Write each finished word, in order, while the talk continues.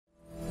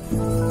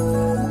Welcome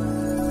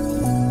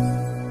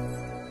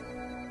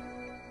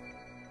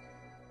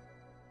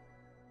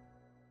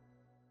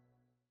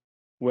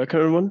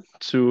everyone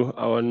to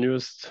our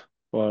newest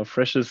or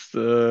freshest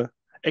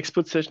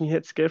expert session here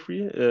at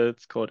Scalefree.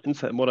 It's called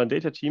Inside Modern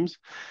Data Teams,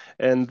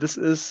 and this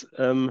is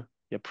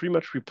pretty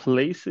much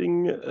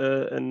replacing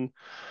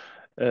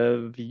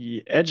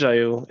the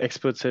Agile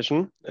expert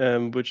session,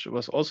 which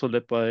was also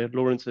led by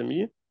Lawrence and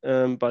me.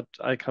 But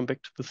I come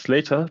back to this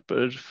later.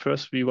 But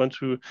first, we want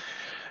to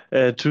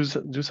do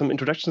some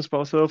introductions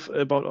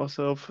about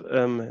ourselves,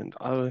 and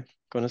I'm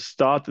gonna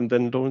start, and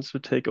then Lawrence will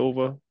take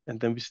over, and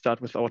then we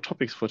start with our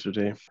topics for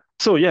today.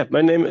 So yeah,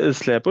 my name is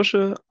Claire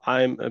Busche.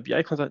 I'm a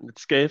BI consultant at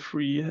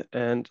Scalefree,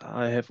 and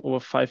I have over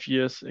 5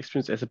 years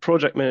experience as a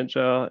project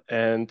manager,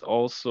 and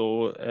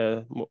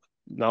also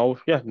now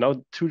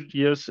 2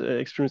 years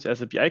experience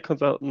as a BI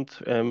consultant,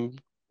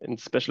 and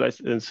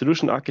specialized in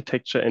solution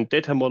architecture and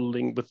data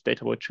modeling with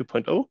Dataware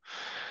 2.0.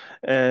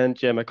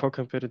 And yeah, my core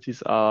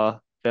competencies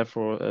are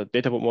therefore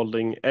data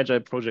modeling,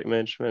 agile project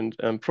management,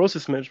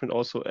 process management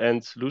also,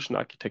 and solution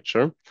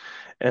architecture.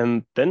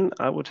 And then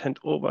I would hand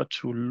over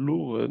to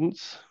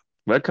Lawrence.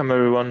 Welcome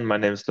everyone. My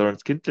name is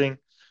Lawrence Kindling.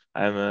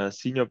 I'm a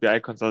senior BI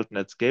consultant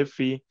at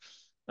Scalefree.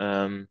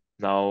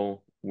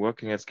 Now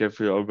working at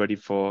Scalefree already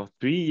for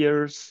 3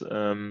 years.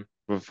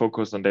 We're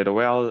focused on data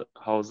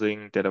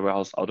warehousing, data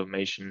warehouse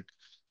automation,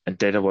 and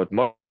data world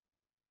model.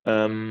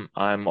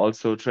 I'm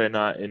also a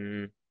trainer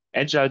in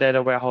agile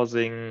data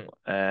warehousing,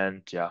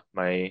 and yeah,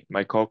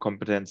 my core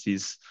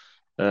competencies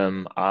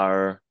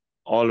are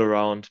all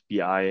around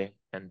BI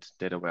and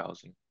data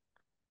warehousing.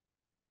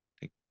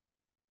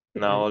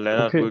 Now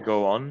Leonard Okay. will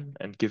go on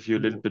and give you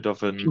a little bit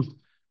of an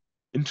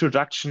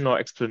introduction or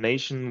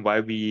explanation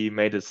why we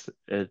made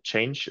a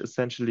change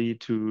essentially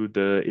to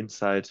the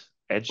Inside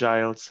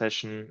Agile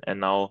session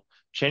and now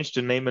change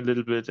the name a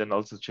little bit and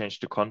also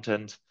change the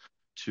content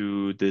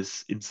to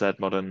this Inside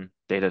Modern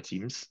Data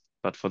Teams.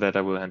 But for that,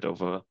 I will hand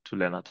over to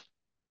Leonard.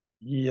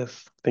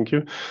 Yes, thank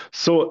you.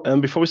 So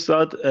before we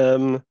start,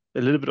 a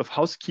little bit of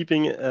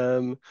housekeeping.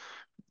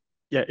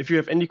 Yeah, if you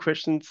have any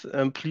questions,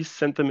 please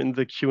send them in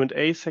the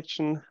Q&A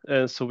section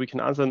so we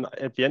can answer them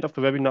at the end of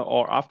the webinar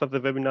or after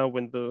the webinar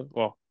when the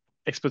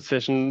expert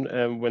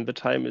session, when the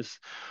time is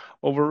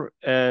over.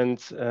 And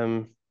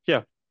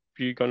yeah,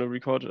 we're going to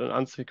record and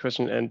answer the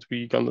question and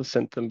we're going to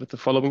send them with the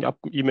following up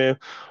email,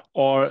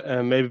 or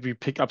maybe we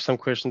pick up some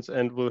questions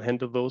and we'll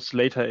handle those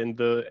later in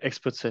the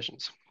expert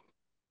sessions.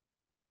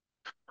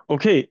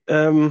 Okay,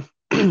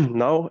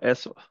 now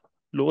as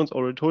Lawrence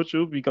already told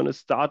you, we're going to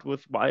start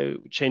with why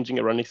changing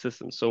a running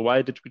system. So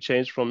why did we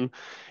change from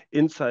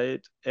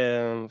inside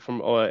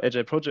from our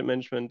agile project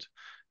management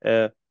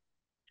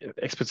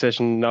expert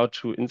session now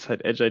to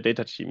inside agile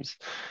data teams?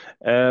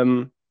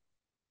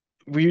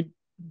 We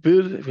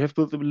have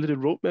built a little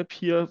roadmap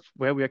here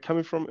where we are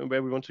coming from and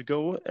where we want to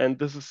go, and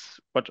this is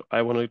what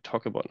I want to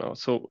talk about now.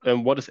 So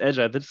what is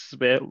agile? This is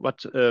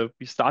what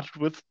we started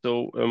with.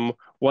 So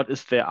what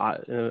is there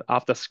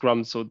after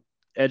Scrum? So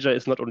Agile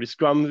is not only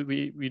Scrum,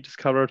 we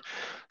discovered.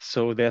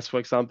 So there's, for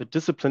example,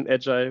 Disciplined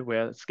Agile,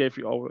 where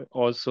Scalefree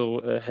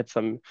also had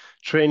some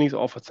trainings,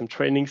 offered some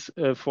trainings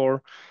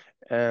for.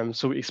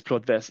 So we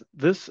explored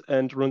this,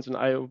 and Runs and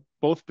I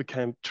both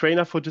became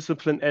trainer for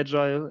Disciplined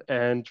Agile,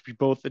 and we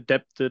both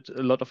adapted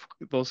a lot of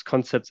those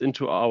concepts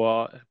into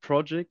our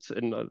projects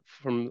and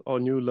from our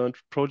new learned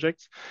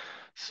projects.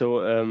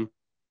 So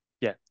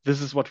yeah,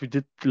 this is what we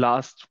did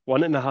last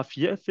 1.5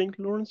 years, I think,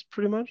 Lawrence,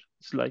 pretty much.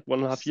 It's like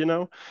 1.5 years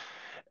now.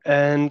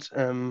 And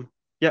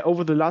yeah,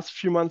 over the last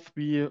few months,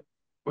 we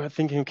were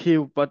thinking, okay,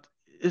 but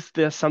is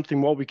there something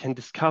more we can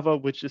discover,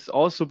 which is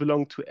also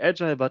belong to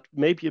Agile, but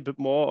maybe a bit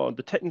more on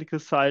the technical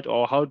side,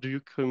 or how do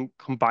you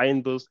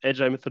combine those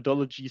Agile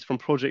methodologies from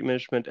project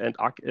management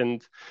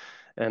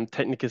and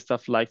technical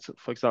stuff like,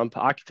 for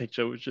example,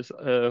 architecture, which is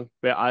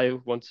where I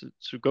wanted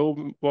to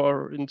go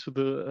more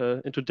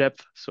into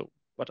depth. So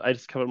what I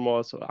discovered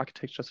more, so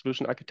architecture,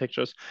 solution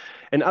architectures,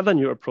 and other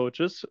new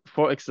approaches.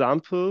 For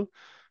example,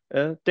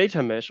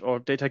 data mesh or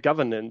data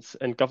governance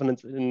and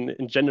governance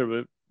in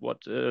general, what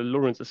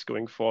Lawrence is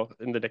going for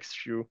in the next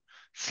few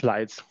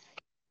slides.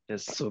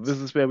 Yes. So this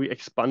is where we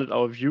expanded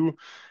our view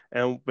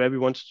and where we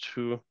wanted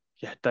to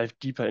dive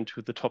deeper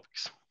into the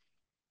topics.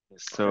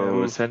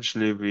 So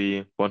essentially,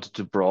 we wanted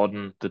to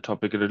broaden the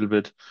topic a little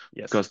bit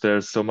because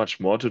there's so much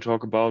more to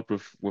talk about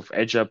with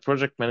agile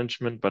project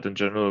management, but in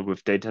general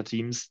with data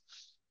teams.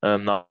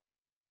 Now,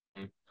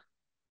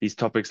 these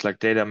topics like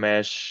data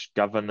mesh,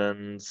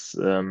 governance,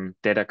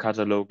 data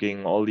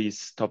cataloging, all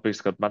these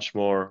topics got much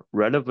more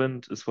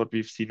relevant, is what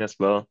we've seen as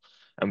well.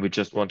 And we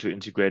just want to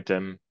integrate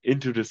them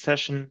into the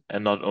session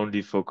and not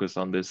only focus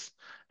on this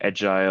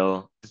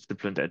agile,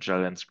 disciplined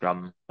agile and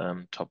Scrum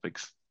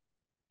topics.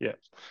 Yeah.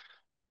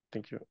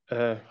 Thank you.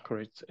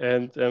 Great.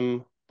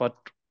 And but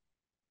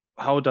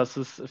how does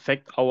this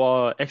affect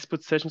our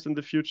expert sessions in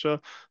the future?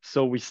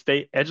 So we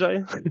stay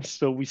agile.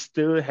 So we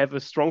still have a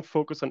strong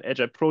focus on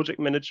agile project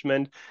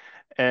management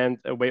and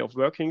a way of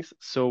working.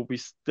 So we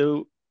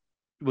still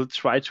will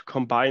try to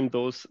combine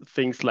those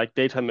things like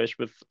data mesh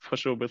with, for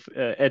sure, with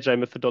agile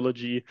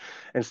methodology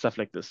and stuff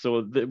like this.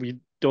 So we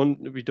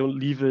don't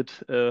leave it.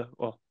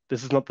 Well,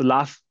 this is not the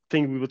last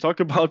thing we will talk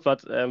about,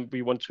 but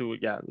we want to,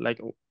 yeah, like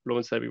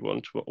Lauren said, we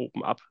want to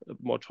open up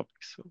more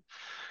topics.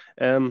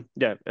 So,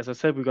 yeah, as I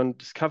said, we're going to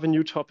discover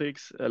new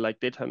topics like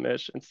data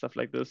mesh and stuff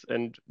like this,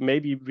 and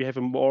maybe we have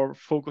a more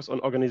focus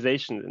on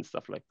organization and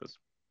stuff like this.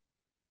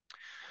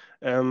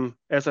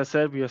 As I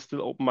said, we are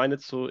still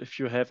open-minded, so if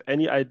you have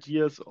any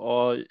ideas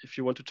or if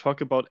you want to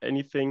talk about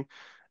anything,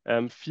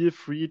 feel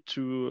free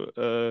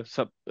to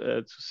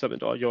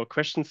submit all your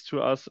questions to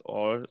us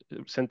or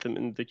send them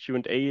in the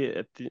Q&A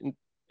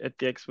at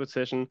the expert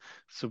session,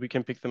 so we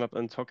can pick them up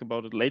and talk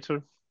about it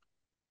later.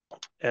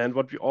 And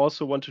what we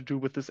also want to do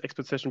with this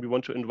expert session, we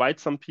want to invite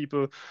some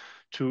people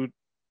to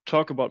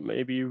talk about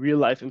maybe real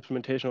life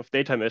implementation of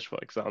data mesh, for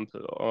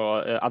example,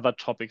 or other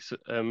topics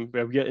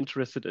where we are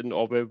interested in,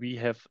 or where we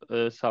have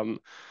some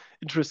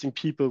interesting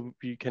people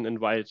we can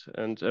invite.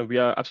 And we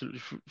are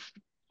absolutely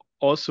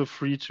also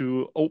free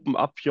to open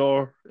up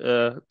your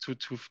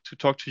to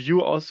talk to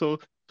you also.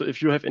 So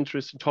if you have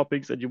interesting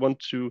topics and you want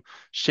to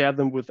share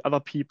them with other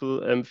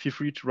people, feel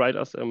free to write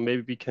us, and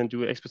maybe we can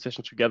do an expert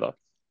session together.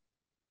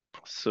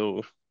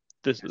 So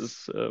this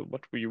is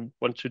what we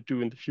want to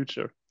do in the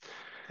future.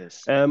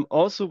 Yes.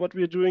 Also, what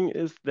we're doing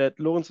is that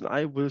Lawrence and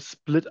I will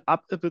split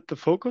up a bit the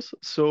focus.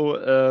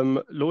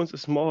 So Lawrence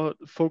is more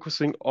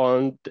focusing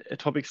on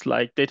topics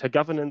like data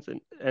governance,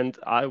 and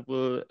I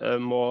will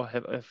more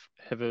have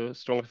a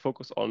stronger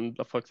focus on,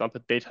 for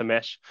example, data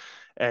mesh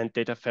and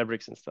data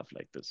fabrics and stuff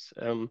like this.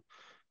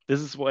 This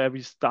is where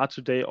we start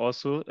today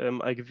also.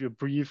 I give you a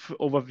brief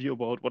overview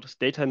about what is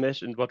data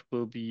mesh and what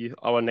will be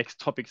our next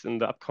topics in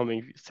the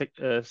upcoming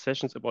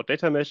sessions about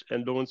data mesh,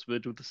 and Lawrence will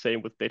do the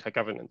same with data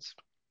governance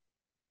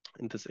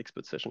in this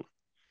expert session.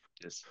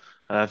 Yes,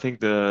 I think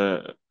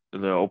the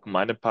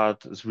open-minded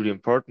part is really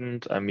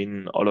important. I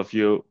mean, all of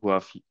you who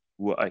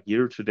are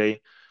here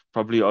today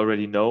probably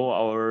already know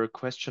our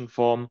question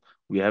form.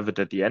 We have it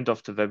at the end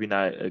of the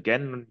webinar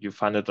again. You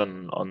find it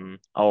on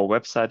our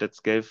website at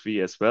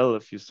Scalefree as well.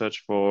 If you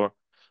search for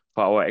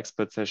our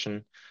expert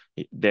session,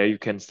 there you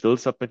can still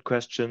submit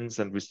questions,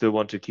 and we still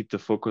want to keep the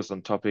focus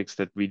on topics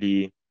that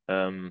really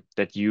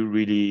that you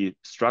really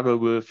struggle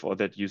with, or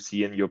that you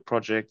see in your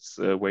projects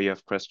where you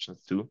have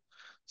questions too.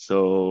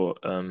 So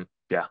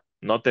yeah,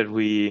 not that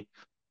we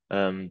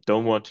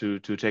don't want to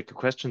take the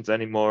questions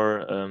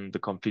anymore. The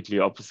completely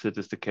opposite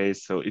is the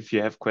case. So if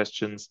you have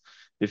questions,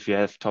 if you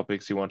have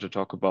topics you want to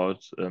talk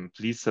about,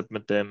 please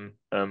submit them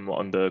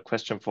on the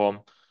question form.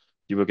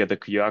 You will get a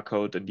QR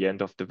code at the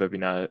end of the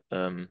webinar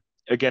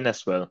again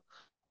as well.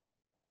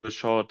 A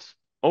short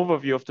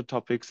overview of the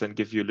topics and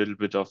give you a little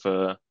bit of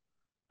a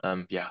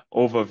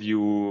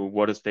overview.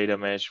 What is data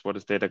mesh? What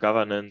is data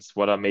governance?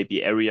 What are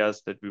maybe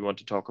areas that we want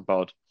to talk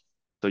about?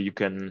 So you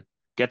can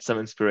get some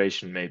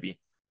inspiration maybe.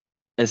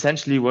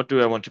 Essentially, what do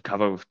I want to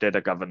cover with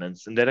data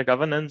governance? In data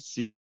governance,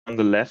 on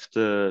the left,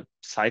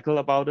 cycle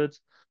about it.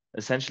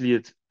 Essentially,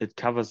 it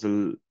covers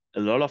a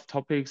lot of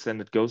topics,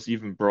 and it goes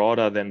even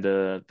broader than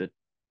the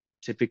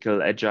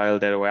typical agile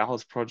data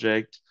warehouse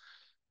project.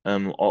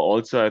 Or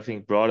also, I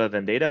think, broader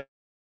than data,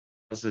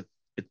 because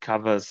it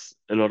covers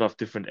a lot of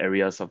different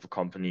areas of a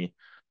company.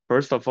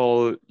 First of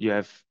all, you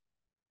have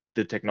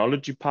the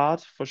technology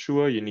part for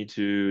sure. You need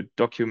to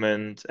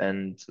document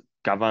and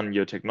govern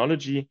your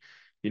technology.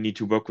 You need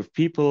to work with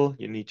people.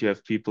 You need to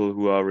have people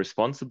who are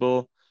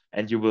responsible,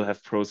 and you will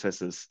have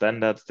processes,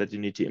 standards that you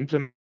need to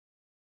implement.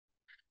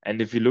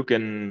 And if you look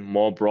in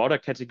more broader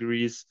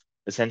categories,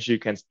 essentially you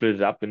can split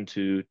it up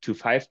into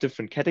 5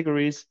 different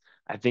categories.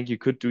 I think you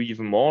could do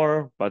even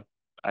more, but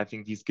I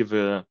think these give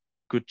a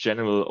good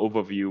general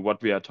overview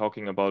what we are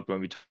talking about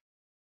when we talk.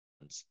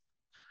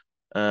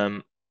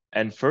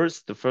 And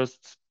the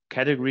first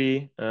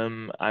category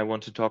I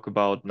want to talk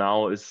about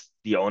now is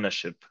the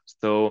ownership.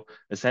 So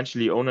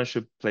essentially,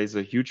 ownership plays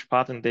a huge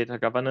part in data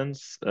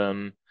governance.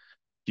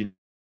 You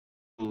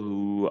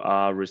who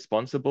are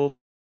responsible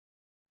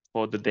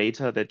for the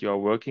data that you are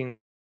working,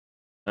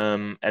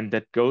 and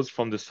that goes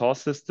from the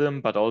source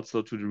system, but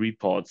also to the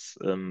reports.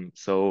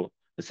 So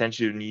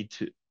essentially, you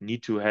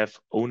need to have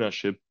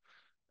ownership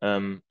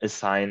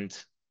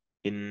assigned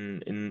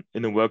in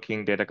a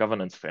working data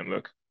governance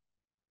framework.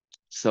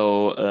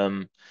 So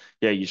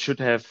yeah, you should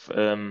have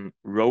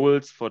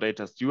roles for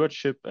data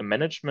stewardship and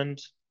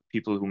management,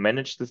 people who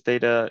manage this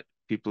data,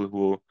 people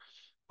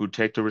who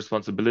take the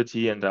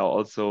responsibility and are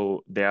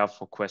also there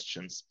for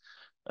questions.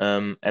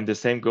 And the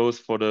same goes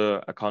for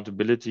the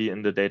accountability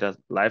in the data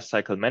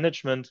lifecycle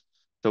management.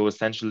 So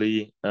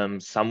essentially,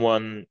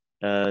 someone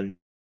the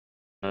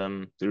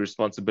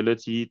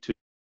responsibility to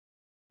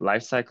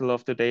lifecycle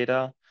of the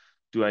data.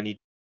 Do I need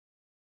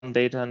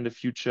data in the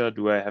future?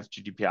 Do I have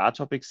GDPR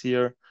topics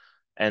here?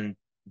 And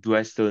do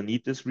I still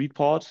need this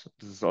report?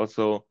 This is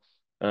also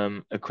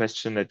a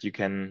question that you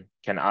can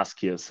ask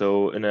here.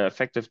 So in an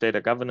effective data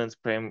governance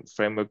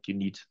framework, you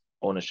need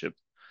ownership.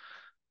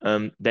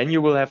 Then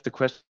you will have the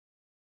question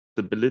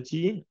of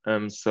stability.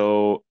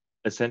 So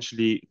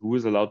essentially who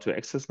is allowed to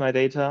access my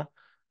data.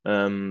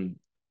 And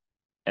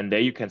there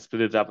you can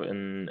split it up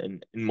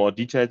in more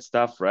detailed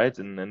stuff, right?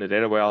 In the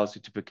data warehouse,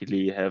 you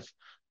typically have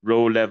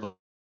row level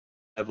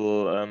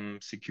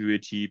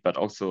security, but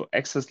also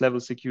access level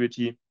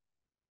security.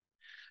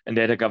 And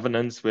data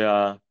governance, we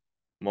are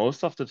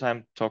most of the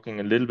time talking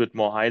a little bit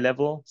more high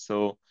level.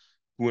 So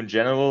who in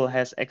general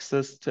has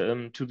access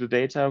to the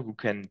data, who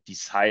can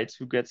decide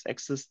who gets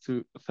access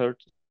to a third.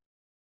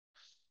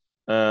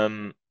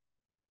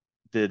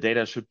 The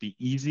data should be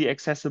easy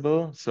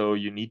accessible. So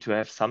you need to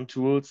have some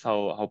tools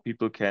how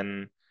people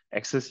can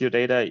access your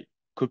data.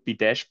 Could be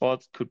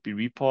dashboards, could be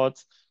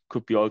reports,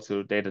 could be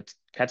also data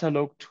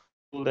catalog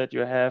tool that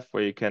you have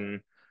where you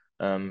can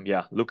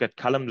look at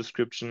column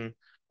description.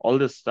 All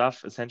this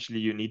stuff, essentially,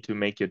 you need to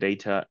make your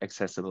data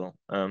accessible.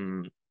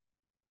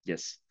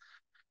 Yes.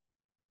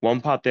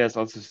 One part there is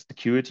also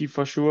security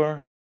for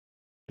sure.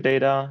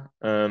 Data.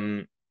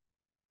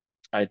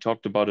 I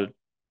talked about it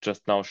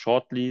just now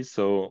shortly.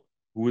 So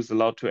who is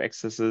allowed to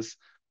access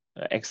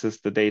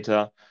the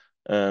data?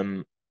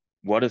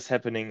 What is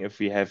happening if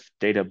we have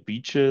data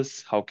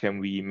breaches? How can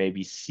we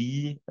maybe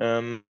see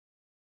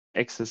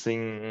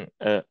accessing?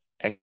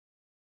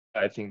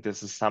 I think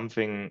this is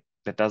something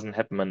that doesn't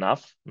happen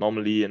enough.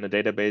 Normally in a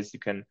database, you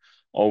can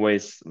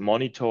always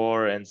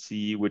monitor and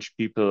see which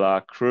people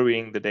are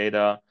querying the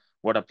data,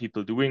 what are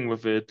people doing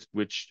with it,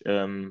 which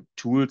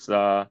tools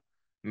are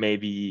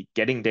maybe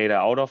getting data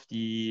out of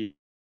the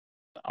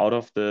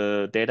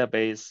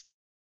database.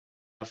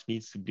 Stuff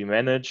needs to be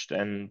managed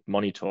and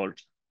monitored.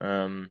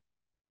 Then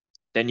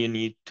you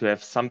need to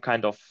have some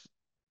kind of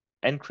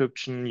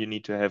encryption. You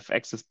need to have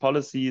access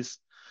policies.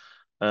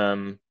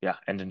 And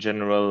in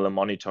general, a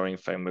monitoring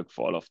framework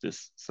for all of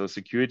this. So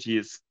security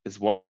is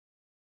one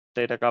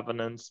data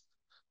governance,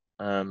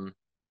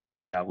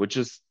 which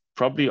is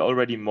probably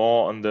already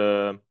more on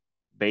the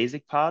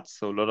basic parts.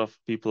 So a lot of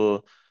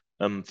people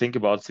think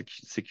about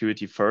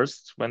security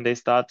first when they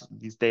start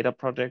these data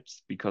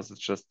projects because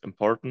it's just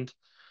important.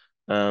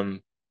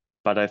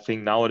 But I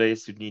think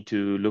nowadays you need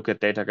to look at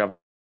data governance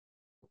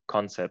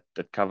concept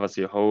that covers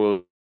your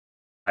whole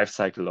life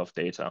cycle of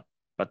data.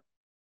 But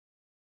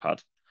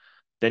part.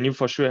 Then you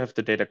for sure have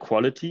the data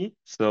quality.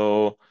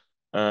 So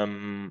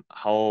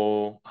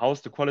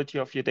how's the quality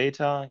of your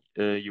data?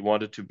 You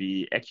want it to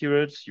be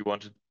accurate. You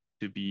want it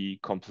to be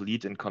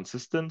complete and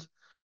consistent.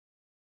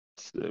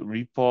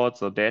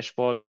 Reports or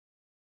dashboards,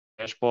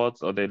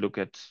 or they look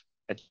at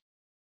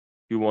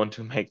you want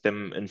to make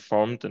them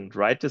informed and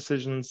right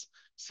decisions.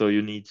 So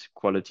you need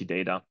quality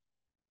data.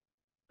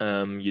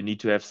 You need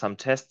to have some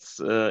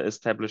tests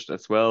established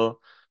as well,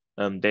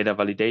 data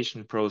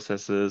validation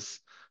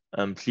processes,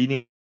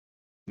 cleaning.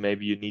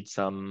 Maybe you need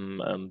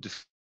some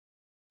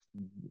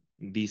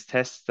these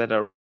tests that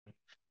are.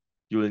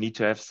 You will need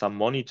to have some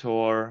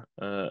monitoring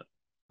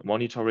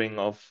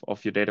of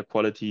your data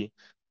quality.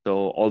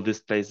 So all this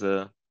plays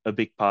a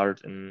big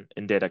part in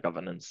data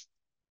governance.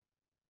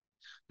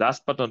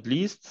 Last but not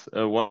least,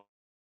 one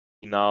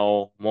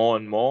now more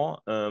and more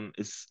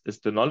is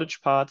the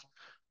knowledge part.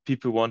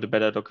 People want a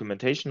better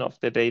documentation of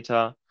their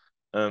data.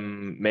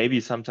 Maybe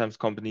sometimes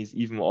companies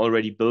even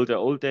already built their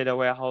old data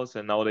warehouse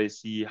and now they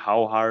see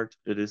how hard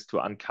it is to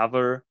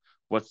uncover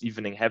what's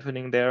even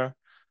happening there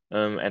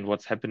and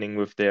what's happening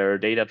with their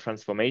data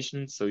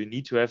transformation. So you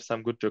need to have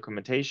some good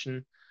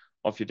documentation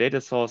of your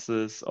data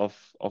sources, of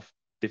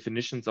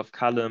definitions of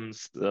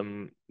columns.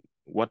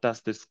 What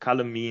does this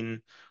column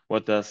mean?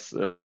 What does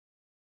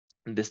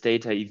this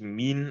data even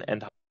mean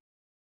and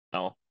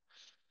how?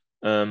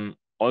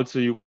 Also,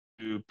 you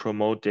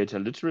promote data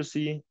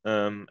literacy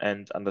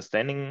and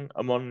understanding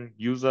among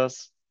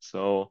users.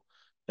 So,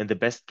 in the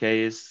best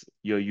case,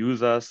 your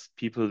users,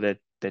 people that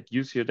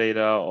use your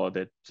data or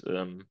that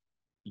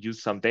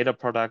use some data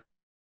product,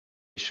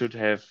 should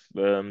have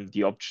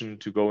the option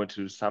to go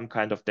into some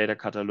kind of data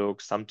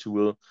catalog, some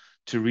tool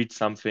to read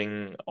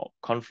something, or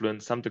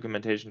Confluence, some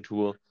documentation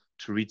tool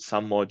to read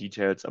some more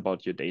details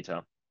about your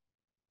data.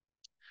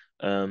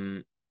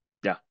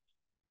 Yeah,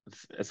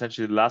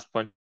 essentially the last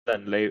point,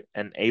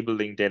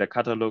 enabling data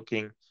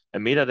cataloging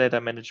and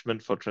metadata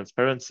management for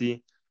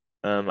transparency.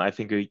 I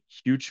think a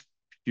huge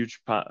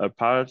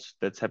part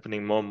that's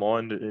happening more and more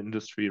in the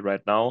industry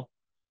right now,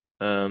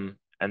 and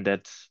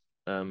that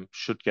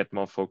should get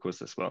more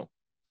focus as well.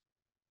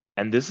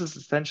 And this is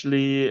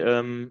essentially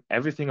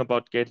everything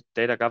about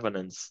data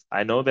governance.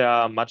 I know there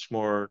are much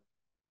more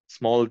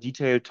small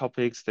detailed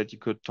topics that you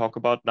could talk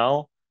about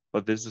now,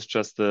 but this is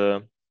just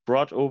a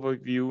broad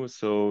overview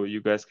so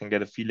you guys can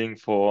get a feeling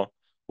for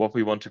what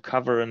we want to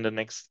cover in the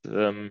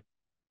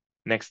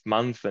next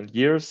month and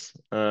years,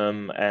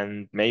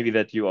 and maybe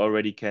that you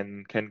already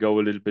can go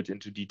a little bit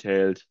into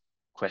detailed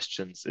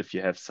questions if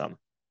you have some.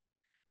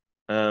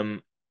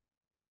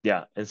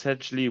 Yeah,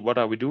 essentially, what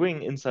are we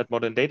doing inside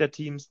modern data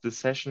teams? This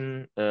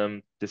session,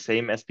 the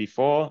same as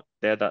before.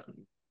 There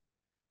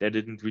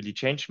didn't really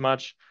change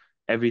much.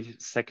 Every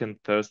second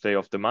Thursday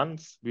of the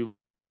month, we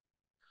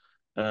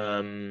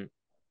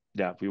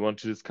yeah, we want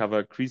to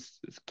discover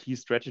key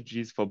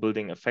strategies for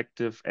building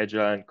effective,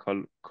 agile, and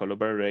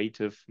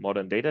collaborative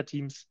modern data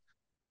teams.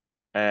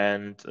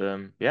 And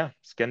yeah,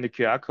 scan the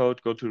QR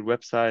code, go to the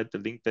website, the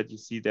link that you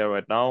see there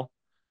right now.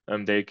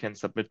 There you can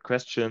submit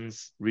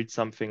questions, read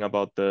something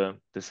about the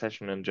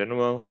session in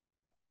general.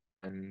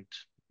 And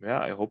yeah,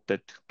 I hope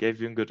that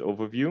gave you a good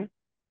overview.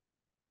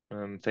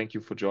 Thank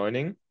you for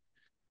joining.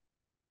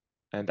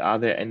 And are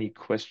there any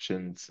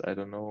questions? I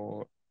don't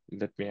know.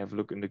 Let me have a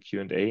look in the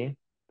Q&A.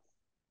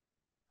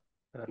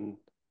 And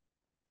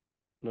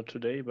not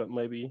today, but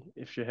maybe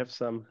if you have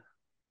some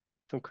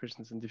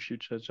questions in the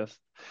future, just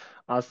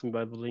ask them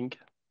by the link.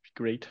 Be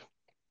great.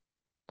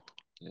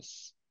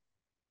 Yes.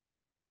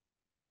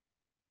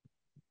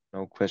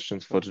 No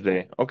questions for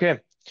today. Okay.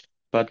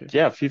 But Okay.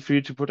 yeah, feel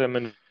free to put them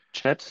in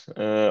chat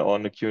or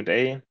in the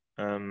Q&A.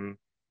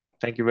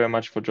 Thank you very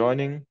much for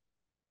joining.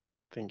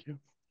 Thank you.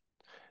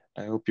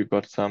 I hope you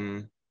got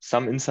some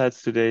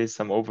insights today,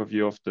 some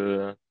overview of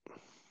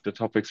the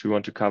topics we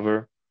want to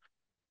cover,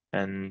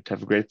 and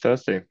have a great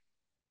Thursday.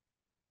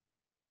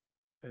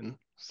 And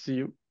see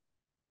you.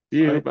 See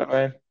you. Bye. Bye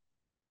bye.